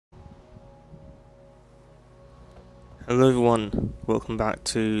Hello everyone, welcome back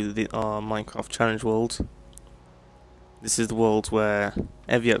to our Minecraft challenge world. This is the world where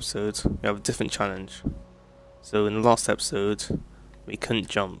every episode we have a different challenge. So in the last episode we couldn't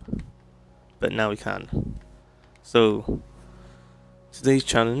jump, but now we can. So today's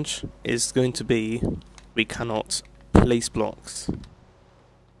challenge is going to be we cannot place blocks.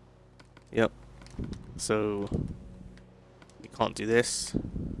 Yep, so we can't do this,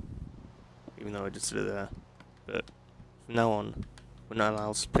 even though I just did it there, but from now on we're not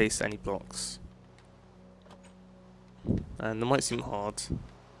allowed to place any blocks. And it might seem hard,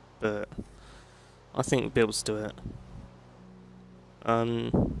 but I think we'll be able to do it.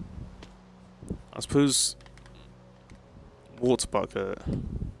 I suppose water bucket.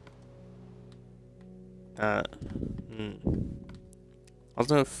 I don't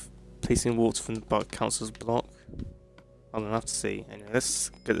know if placing water from the bucket counts as a block. I don't have to see. Anyway, let's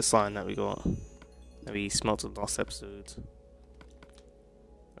get the sign that we got, that we smelted last episode.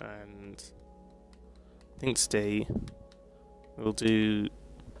 And I think today we'll do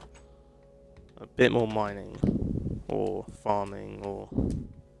a bit more mining or farming, or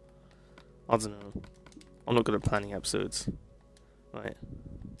I don't know. I'm not good at planning episodes. Right.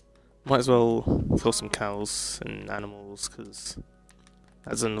 Might as well kill some cows and animals, because that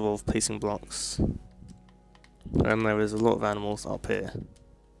doesn't involve placing blocks. And there is a lot of animals up here.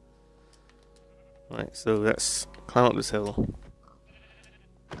 Right, so let's climb up this hill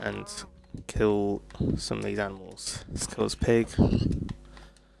and kill some of these animals. Let's kill this pig.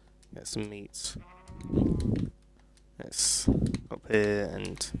 Get some meat. Let's go up here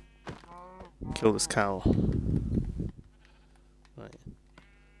and kill this cow.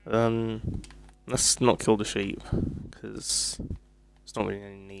 Right. Let's not kill the sheep, because it's not really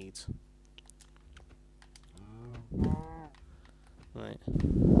any need. Right.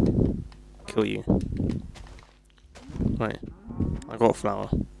 Kill you. Right. I got a flower.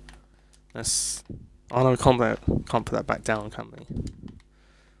 Let's. Oh no, we can't put that back down, can we?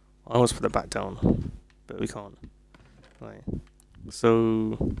 I almost put that back down, but we can't. Right.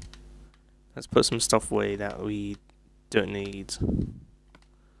 So let's put some stuff away that we don't need.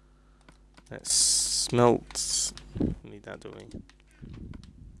 Let's smelt. Need that, do we?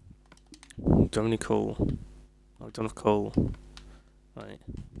 Don't have any coal. Oh, we don't have coal. Right.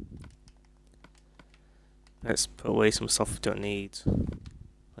 Let's put away some stuff we don't need,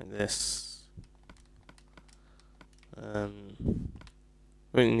 like this. We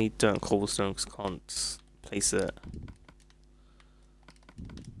really need dirt and cobblestone because I can't place it.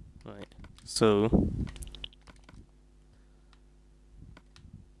 Right. So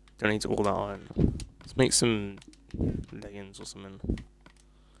don't need all that iron. Let's make some leggings or something.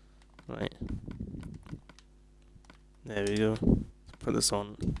 Right. There we go. Put this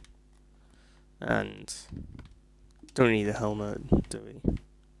on. And don't need a helmet, do we?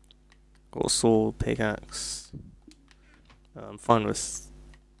 Got a sword, pickaxe. I'm fine with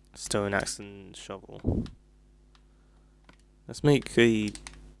stone axe and shovel. Let's make a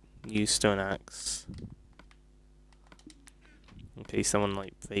new stone axe. In case someone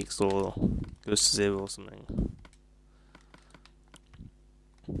like fakes or goes to 0 or something.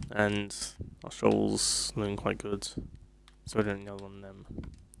 And our shovel's looking quite good, so I don't need another one of them.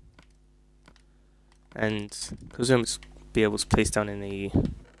 And because we won't be able to place down any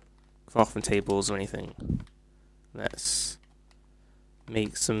crafting tables or anything, let's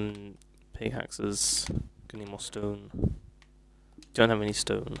make some pickaxes. Get any more stone. Don't have any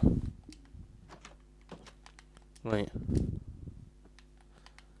stone. Right.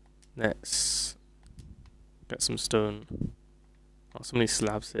 Let's get some stone. Oh, so many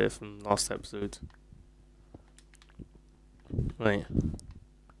slabs here from last episode. Right.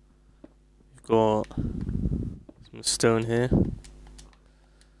 We've got some stone here.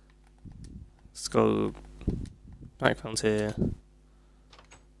 Let's go back around here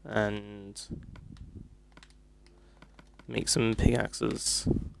and make some pickaxes.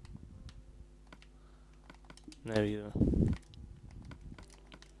 There we go.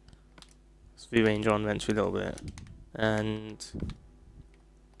 Let's rearrange our inventory a little bit. And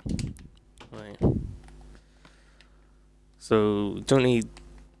right. So we don't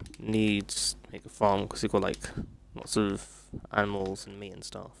need to make a farm because we've got like lots of animals and meat and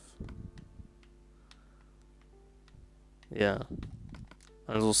stuff. Yeah.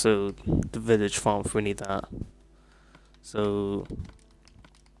 And there's also the village farm if we need that. So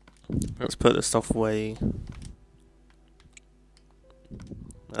let's put this stuff away.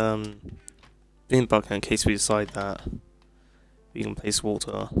 Bean bucket in case we decide that we can place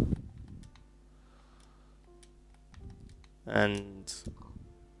water. And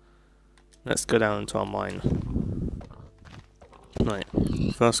let's go down into our mine. Right,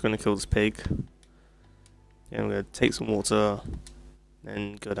 first gonna kill this pig. Then I'm gonna take some water,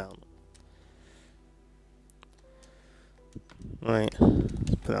 then go down. Right,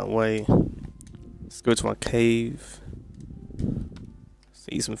 let's put that away. Let's go to our cave. Let's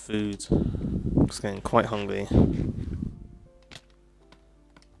eat some food. I'm just getting quite hungry.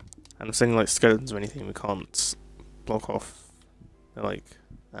 And I'm saying like skeletons or anything, we can't block off like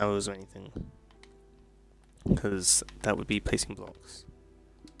arrows or anything, because that would be placing blocks.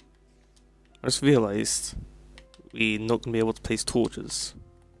 I just realised we're not going to be able to place torches.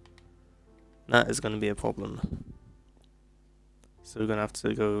 That is going to be a problem. So we're going to have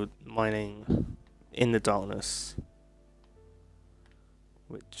to go mining in the darkness,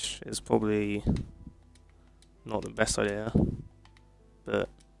 which is probably not the best idea, but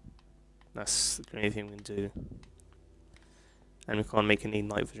that's the only thing we can do. And we can't make any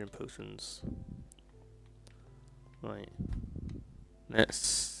night vision potions. Right.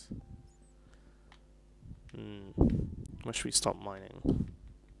 Let's... where should we stop mining?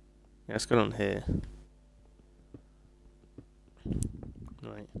 Yeah, let's go down here.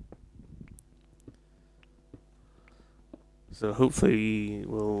 Right. So hopefully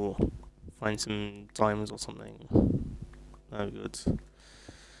we'll find some diamonds or something. That'd be good.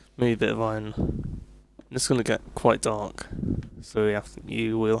 Maybe a bit of iron. It's gonna get quite dark, so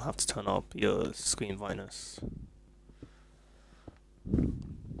you will have to turn up your screen brightness.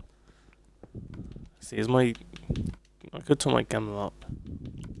 See, I could turn my camera up.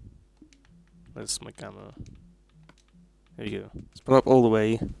 Where's my camera? There you go. Let's put it up all the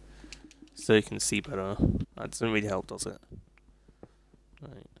way so you can see better. That doesn't really help, does it?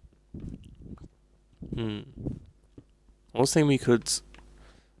 Right. I was thinking we could.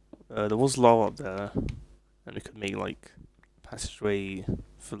 There was lava up there, and we could make like passageway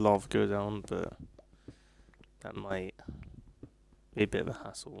for lava to go down, but that might be a bit of a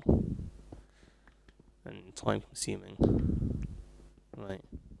hassle and time consuming. Right.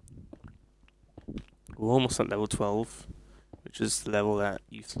 We're almost at level 12, which is the level that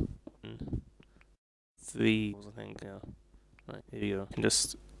Ep.3, I think, yeah. Right, here you go. You can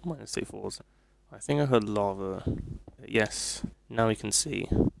just minus -4. I think I heard lava. Yes, now we can see.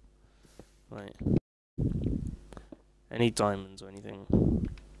 Right. Any diamonds or anything?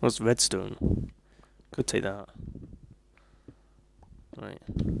 What's redstone? Could take that. Right.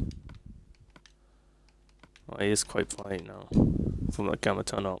 Oh, it is quite bright now. From that gamma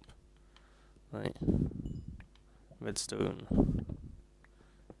turn up. Right. Redstone.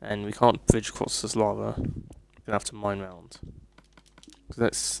 And we can't bridge across this lava. We're gonna have to mine round. So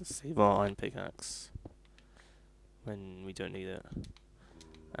let's save our iron pickaxe when we don't need it.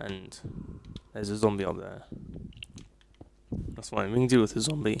 And there's a zombie up there. That's fine, we can deal with the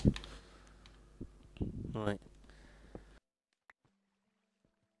zombie. Right.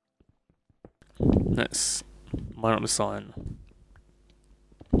 Let's mine up this iron.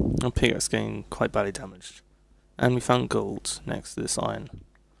 Our pickaxe getting quite badly damaged. And we found gold next to this iron.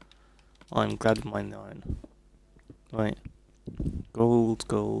 I'm glad we mined the iron. Right. Gold,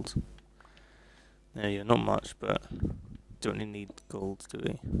 gold. There you go, not much, but don't really need gold, do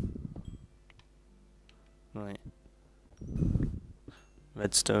we? Right.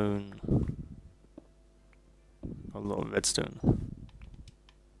 Redstone. A lot of redstone.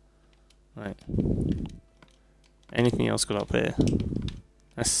 Right. Anything else got up here?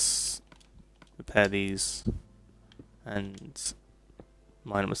 Let's repair these and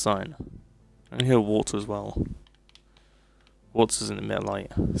mine up a sign. And here water as well. Water doesn't emit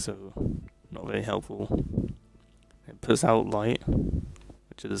light, so not very helpful. It puts out light,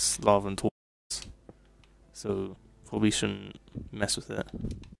 which is lava and torches, so probably shouldn't mess with it.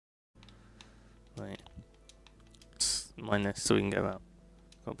 Right. Let's mine this so we can get out.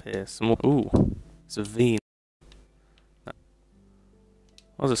 Up here, some more. Ooh, it's a V.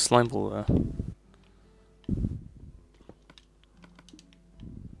 Oh, there's a slime ball there.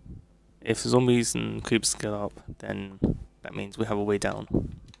 If zombies and creeps get up, then that means we have a way down.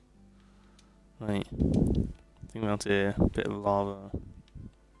 Right. I think we're out here, a bit of lava.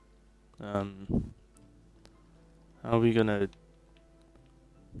 How are we gonna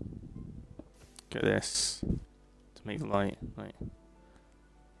get this to make light? Right.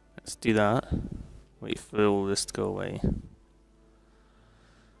 Let's do that. Wait for all this to go away.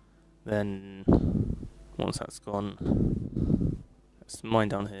 Then, once that's gone, let's mine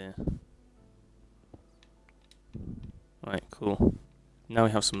down here. Right, cool. Now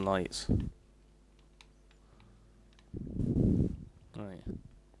we have some light. Right.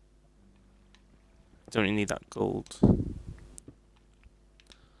 Don't really need that gold.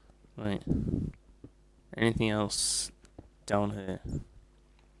 Right. Anything else down here?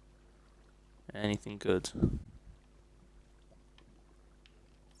 Anything good?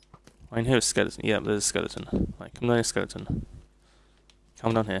 I can hear a skeleton. Yep, there's a skeleton. Right, come down here, skeleton.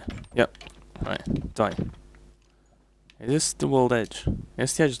 Come down here. Yep. Right, die. Is this the world edge?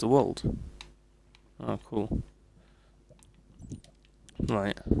 It's the edge of the world. Oh, cool.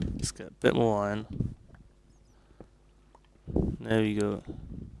 Right, let's get a bit more iron. There we go.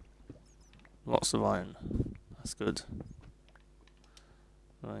 Lots of iron. That's good.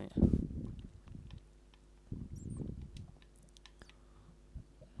 Right.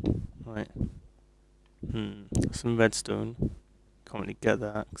 Right. Some redstone. Can't really get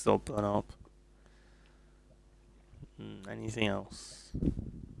that because they'll burn up. Anything else?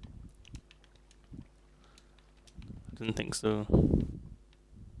 Didn't think so.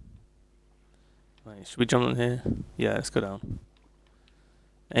 Right, should we jump on here? Yeah, let's go down.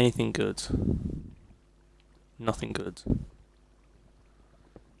 Anything good? Nothing good.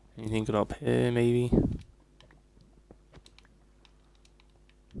 Anything good up here, maybe?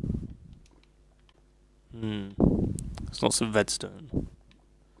 There's lots of redstone.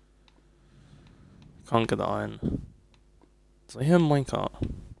 Can't get the iron. Did I hear a minecart?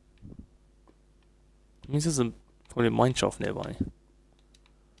 It means there's probably a mine shaft nearby.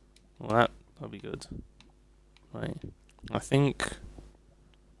 Well, that'll be good. Right. I think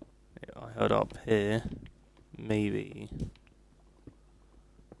I heard up here. Maybe.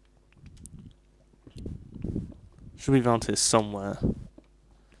 Should be around here somewhere.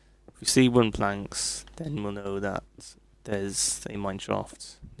 If we see wooden planks, then we'll know that there's a mine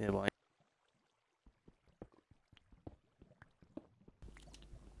shaft nearby.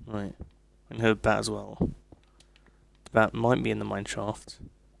 Right. I heard a bat as well. The bat might be in the mine shaft.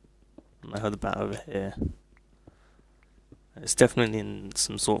 And I heard the bat over here. It's definitely in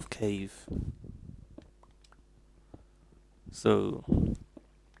some sort of cave. So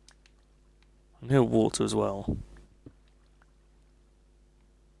I hear water as well.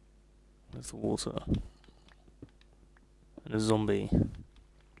 There's the water. And a zombie.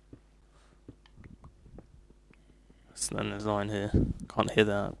 And there's iron here. Can't hear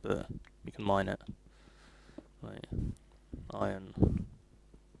that, but we can mine it. Right. Iron.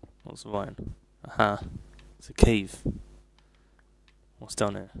 Lots of iron. Aha. It's a cave. What's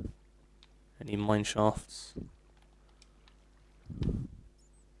down here? Any mine shafts?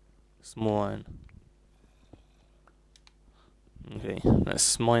 Some more iron. Okay,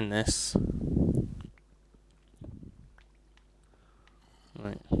 let's mine this.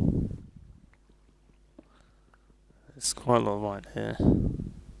 Right. There's quite a lot of iron here.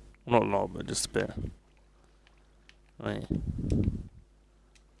 Well, not a lot, but just a bit. Right.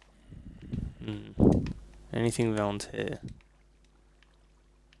 Anything around here?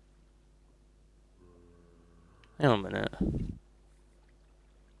 Hang on a minute.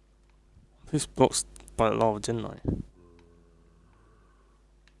 This block's by the lava, didn't I?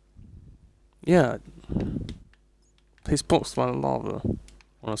 Yeah. This block's by the lava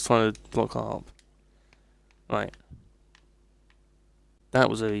when I was trying to block up. Right. That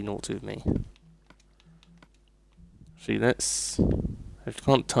was really naughty of me. Actually, let's... I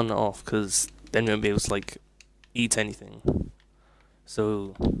can't turn that off because then we won't be able to, like, eat anything.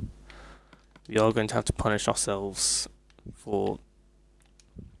 So, we are going to have to punish ourselves for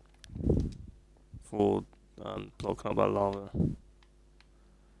blocking up that lava.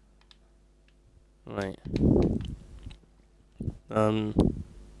 Right.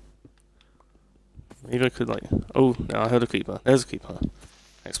 Maybe I could, like... Oh, no, I heard a creeper. There's a creeper.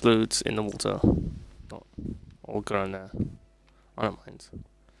 Explodes in the water. Not all go in there. I don't mind.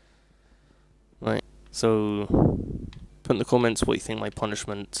 Right, so put in the comments what you think my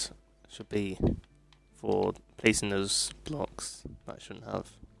punishment should be for placing those blocks that I shouldn't have.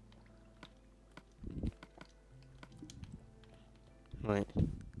 Right.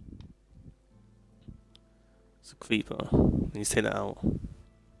 It's a creeper. Let me take that out.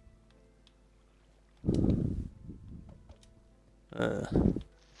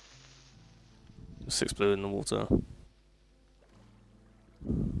 Just explode in the water.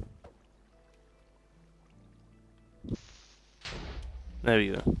 There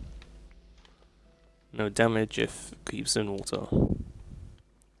we go. No damage if it keeps in water.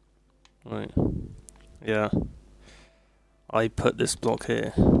 Right. Yeah. I put this block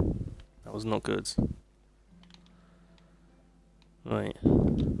here. That was not good. Right.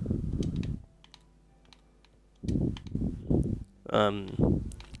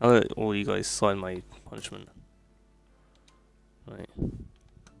 I'll let all you guys sign my punishment. Right.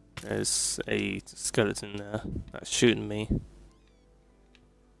 There's a skeleton there that's shooting me.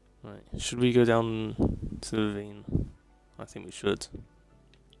 Right. Should we go down to the ravine? I think we should.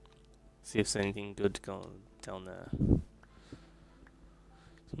 See if there's anything good down there.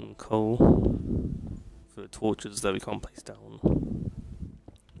 Some coal for the torches that we can't place down.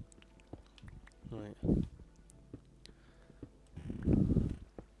 Right.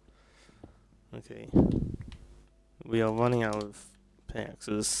 Okay. We are running out of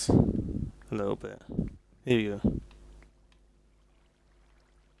pickaxes a little bit. Here we go.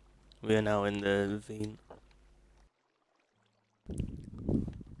 We are now in the ravine.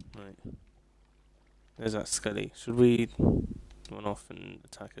 Right. There's that skelly. Should we run off and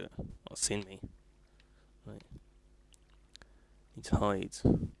attack it? Oh, it's seen me. Right. Need to hide.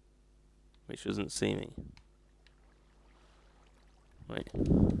 Make sure it doesn't see me. Right.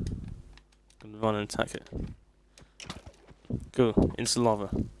 Gonna run and attack it. Go into the lava.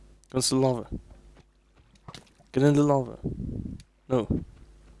 Go into the lava. Get in the lava. No.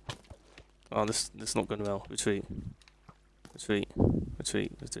 Oh, this is not going well. Retreat. Retreat.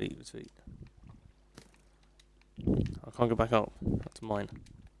 Retreat. Retreat. Retreat. I can't go back up. That's mine.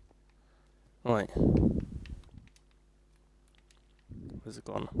 Right. Where's it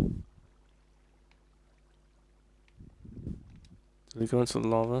gone? Did we go into the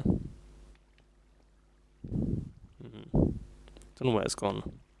lava? Don't know where it's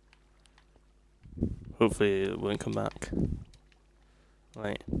gone. Hopefully it won't come back.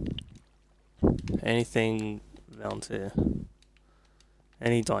 Right. Anything around here?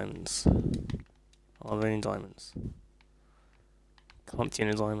 Any diamonds? Are there any diamonds? Can't see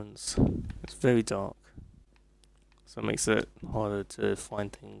any diamonds. It's very dark. So it makes it harder to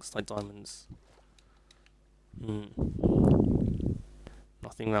find things like diamonds.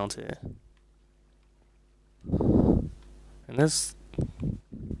 Nothing around here. And there's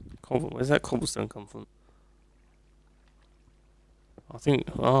where's that cobblestone come from? I think,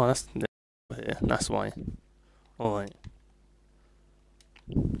 oh, that's here. That's why. Alright.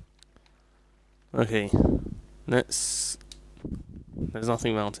 Okay. There's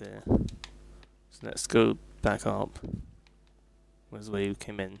nothing around here. So let's go back up. Where's the way we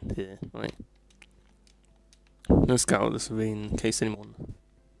came in here? Right. Let's scout this ravine in case anyone.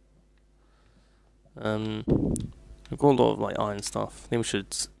 We've got a lot of like iron stuff. I think we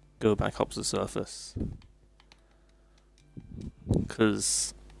should go back up to the surface.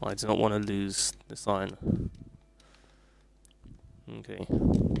 Because I do not want to lose this iron. Okay.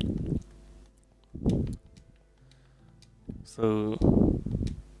 So,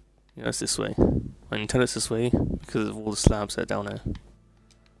 yeah, it's this way. I intend it's this way because of all the slabs that are down there.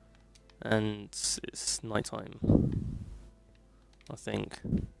 And it's nighttime. I think.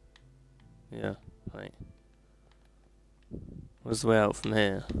 Yeah, right. Where's the way out from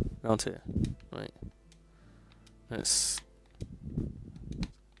here? Round here. Right. Let's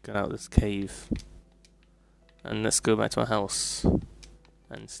get out of this cave. And let's go back to our house.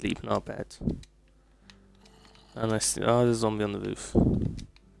 And sleep in our bed. And I see, oh, there's a zombie on the roof.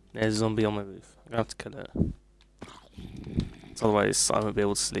 There's a zombie on my roof. I'm gonna have to kill it. Otherwise, I won't be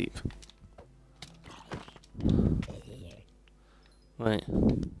able to sleep. Right.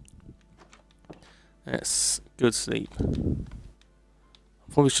 Let's go to sleep.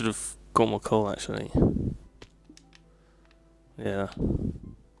 Probably should have got more coal actually. Yeah.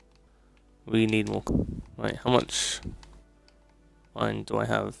 We need more. Right, how much iron do I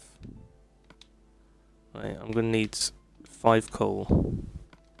have? Right, I'm gonna need 5 coal.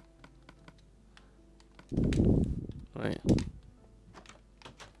 Right.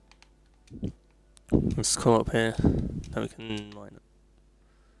 Let's come up here. Then we can mine it.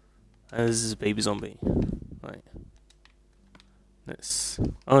 And this is a baby zombie. Right. Let's.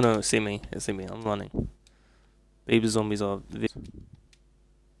 Oh no, it's see me. It's see me. I'm running. Baby zombies are.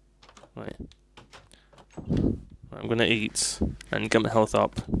 Right. I'm gonna eat and get my health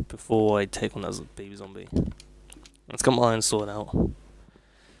up before I take on that baby zombie. Let's get my iron sword out.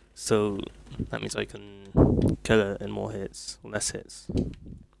 So that means I can kill it in more hits, or less hits. I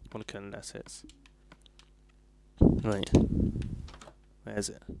want to kill in less hits. Right. Where is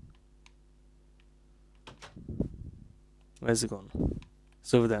it? Where's it gone?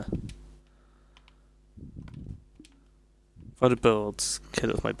 It's over there. If I had a bow, I'll just kill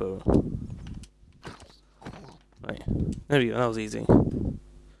it with my bow. Right. There we go, that was easy.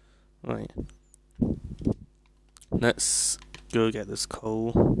 Right. Let's go get this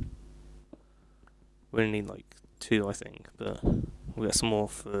coal. We only need like 2, I think, but we'll get some more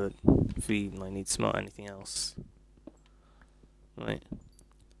for if we like, need to smelt anything else. Right.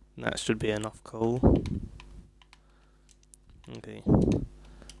 That should be enough coal. Okay.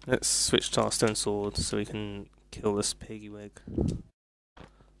 Let's switch to our stone sword so we can kill this piggy wig. I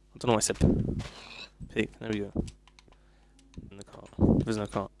don't know why I said pig. There we go. in the cart. There's no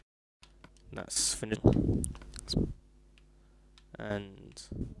cart. That's finished. And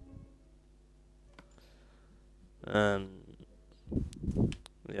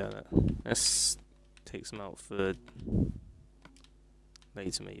yeah, let's take some out for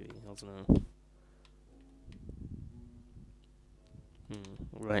later maybe. I don't know.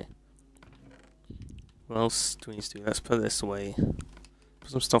 Right. What else do we need to do? Let's put this away. Put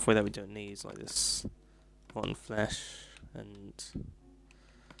some stuff away that we don't need, like this rotten flesh and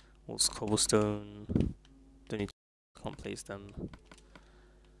what's cobblestone. Don't need to, can't place them.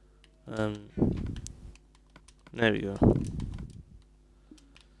 There we go.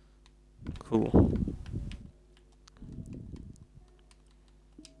 Cool.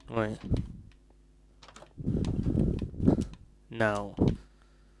 Right. Now,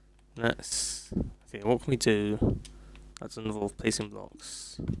 let's. Okay, what can we do? That doesn't involve placing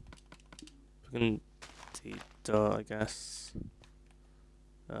blocks. We can do dirt, I guess.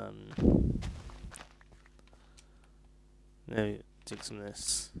 There, dig some of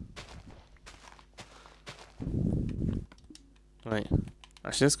this. Right.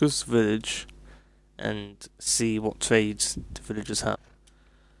 Actually, let's go to the village and see what trades the villagers have.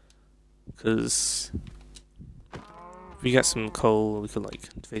 Because if we get some coal, we could like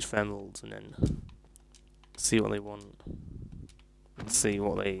trade for emeralds and then see what they want and see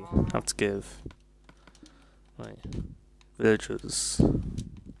what they have to give. Right. Villagers.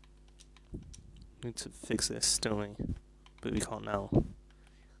 We need to fix this, don't we? But we can't now.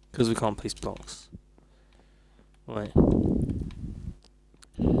 Because we can't place blocks. Right.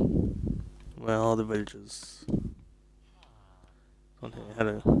 Where are the villagers? On here,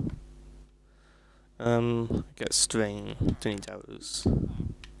 hello. Get string, don't need arrows.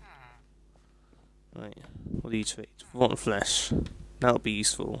 Right, what do you trade? Rotten flesh. That'll be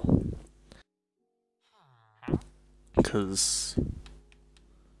useful. Because...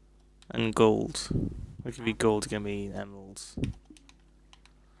 And gold. I'll give you gold to give me emeralds.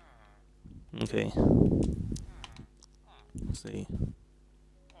 Okay. Let's see.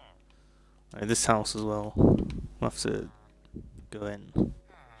 Right, this house as well. We'll have to go in.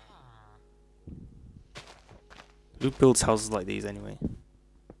 Who builds houses like these anyway?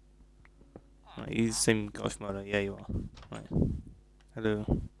 Right, you the same guy from Mono. Yeah, you are. Right.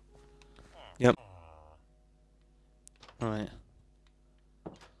 Hello. Yep. Alright.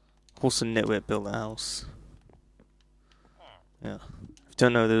 Of course, the nitwit built the house. Yeah. If you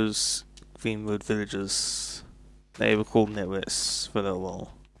don't know those Greenwood villagers, they were called nitwits for a little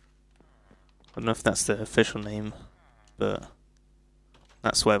while. I don't know if that's the official name, but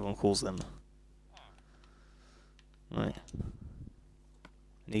that's what everyone calls them. Right.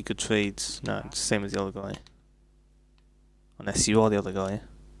 Need good trades. No, it's the same as the other guy. Unless you are the other guy.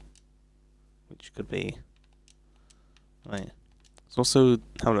 Which could be. Right. Let's also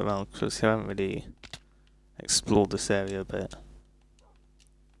have a look around because I haven't really explored this area a bit.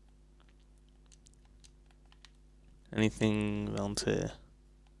 Anything around here?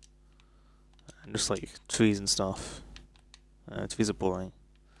 Just like trees and stuff. Trees are boring.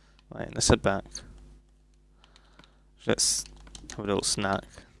 Right, let's head back. Let's have a little snack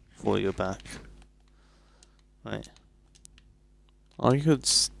before you go back. Right. Oh, you could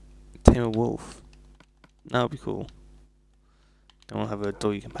tame a wolf. That would be cool. Then we'll have a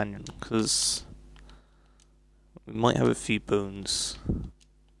doggy companion, because we might have a few bones.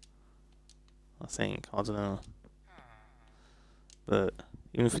 I think. I don't know. But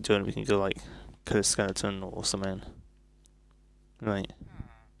even if we don't, we can go like kill a skeleton or something. Right.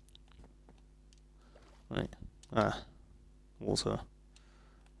 Right. Ah. Water.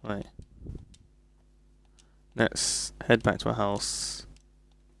 Right. Let's head back to our house.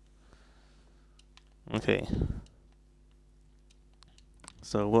 Okay.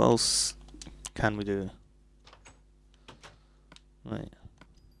 So what else can we do? Right.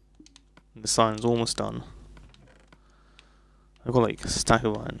 The sign's almost done. I've got like a stack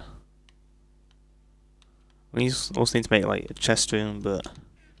of iron. We also need to make like a chest room, but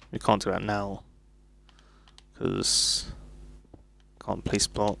we can't do that now because can't place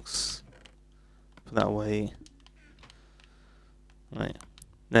blocks. Put that away. Right.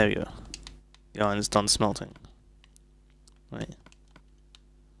 There we go. The iron's done smelting. Right.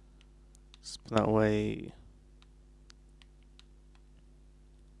 Let's put that away.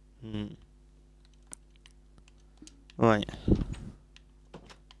 Right.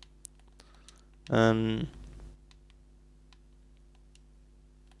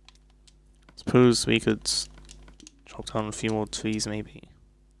 Suppose we could chop down a few more trees maybe.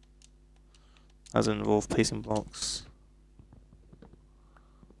 Doesn't involve placing blocks.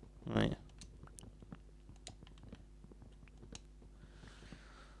 Right.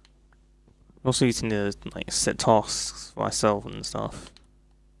 I'm also using to like set tasks for myself and stuff.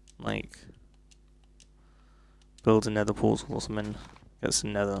 Like build a nether portal or something. Get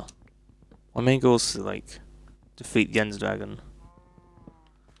some nether. My main goal is to like defeat the Ender Dragon.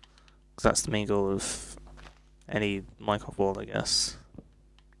 Because that's the main goal of any Minecraft world, I guess.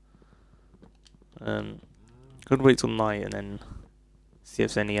 Could wait till night and then see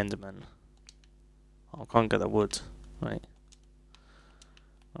if there's any Endermen. Oh, I can't get that wood. Right.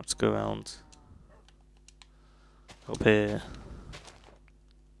 I'll have to go around. Up here.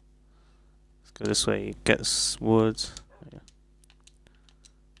 Let's go this way. Get this wood. Yeah.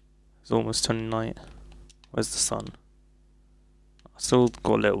 It's almost turning night. Where's the sun? I still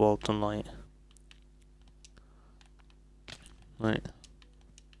got a little while till night. Right.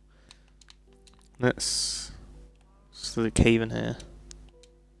 Let's just do a cave in here.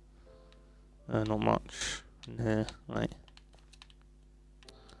 Not much in here, right?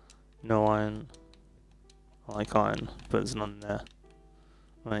 No iron. I like iron, but there's none there.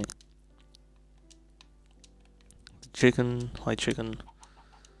 Right. The chicken, hi chicken.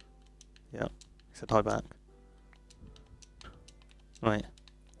 Yeah, he said hi back. Right.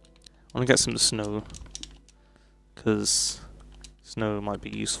 I want to get some snow, because snow might be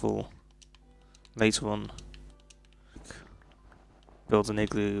useful later on. Build an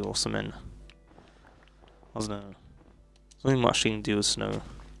igloo or something. I don't know. Something much you can do with snow.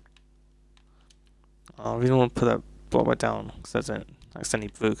 I really want to put that block right down because I don't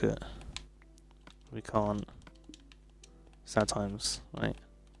accidentally broke it. We can't. Sad times, right?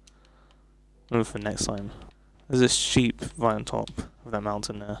 Move for next time. There's this sheep right on top of that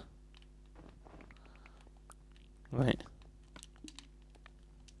mountain there. Right.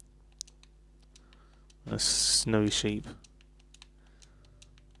 A snowy sheep.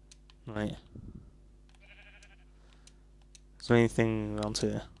 Right. Is there anything around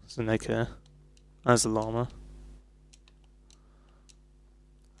here? There's an egg here. There's a llama.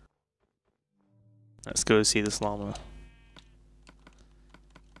 Let's go see this llama.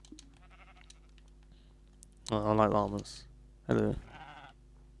 Oh, I like llamas. Hello.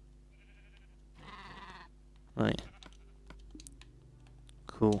 Right.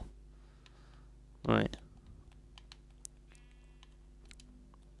 Cool. Right.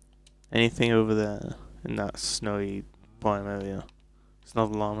 Anything over there in that snowy biome area? It's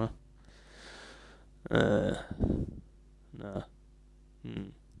not a llama. No.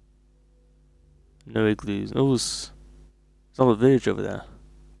 No igloos. Oh, there's a village over there.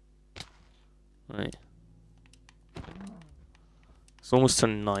 Right. It's almost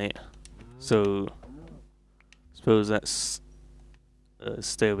turning night, so I suppose let's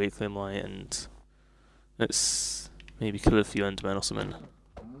stay awake for the night and let's maybe kill a few Endermen or something.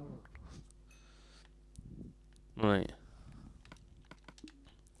 Right.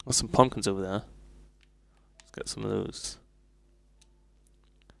 Got some pumpkins over there. Let's get some of those.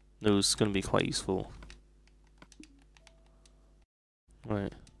 Those are going to be quite useful.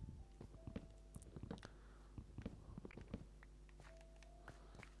 Right.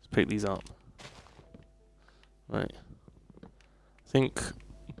 Let's pick these up. Right. I think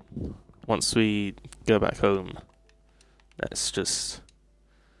once we go back home, let's just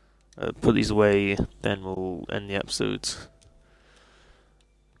put these away, then we'll end the episode.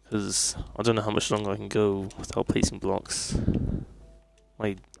 Because I don't know how much longer I can go without placing blocks.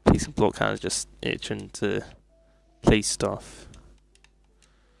 My placing block hand is just itching to place stuff.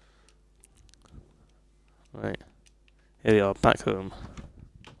 Right. Here we are, back home.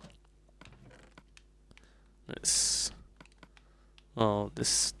 Let's... Oh,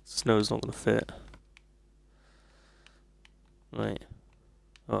 this snow's not gonna fit. Right.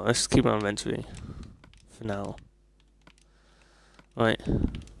 Oh, let's just keep it on inventory for now. Right.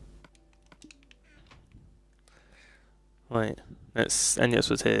 Right. Let's end the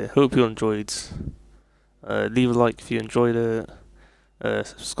episode here. Hope you enjoyed. Leave a like if you enjoyed it.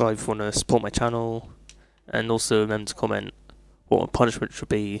 Subscribe if you want to support my channel. And also remember to comment what my punishment should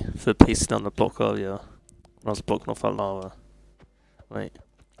be for placing down the block earlier when I was blocking off that lava. Right.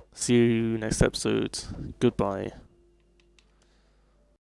 See you next episode. Goodbye.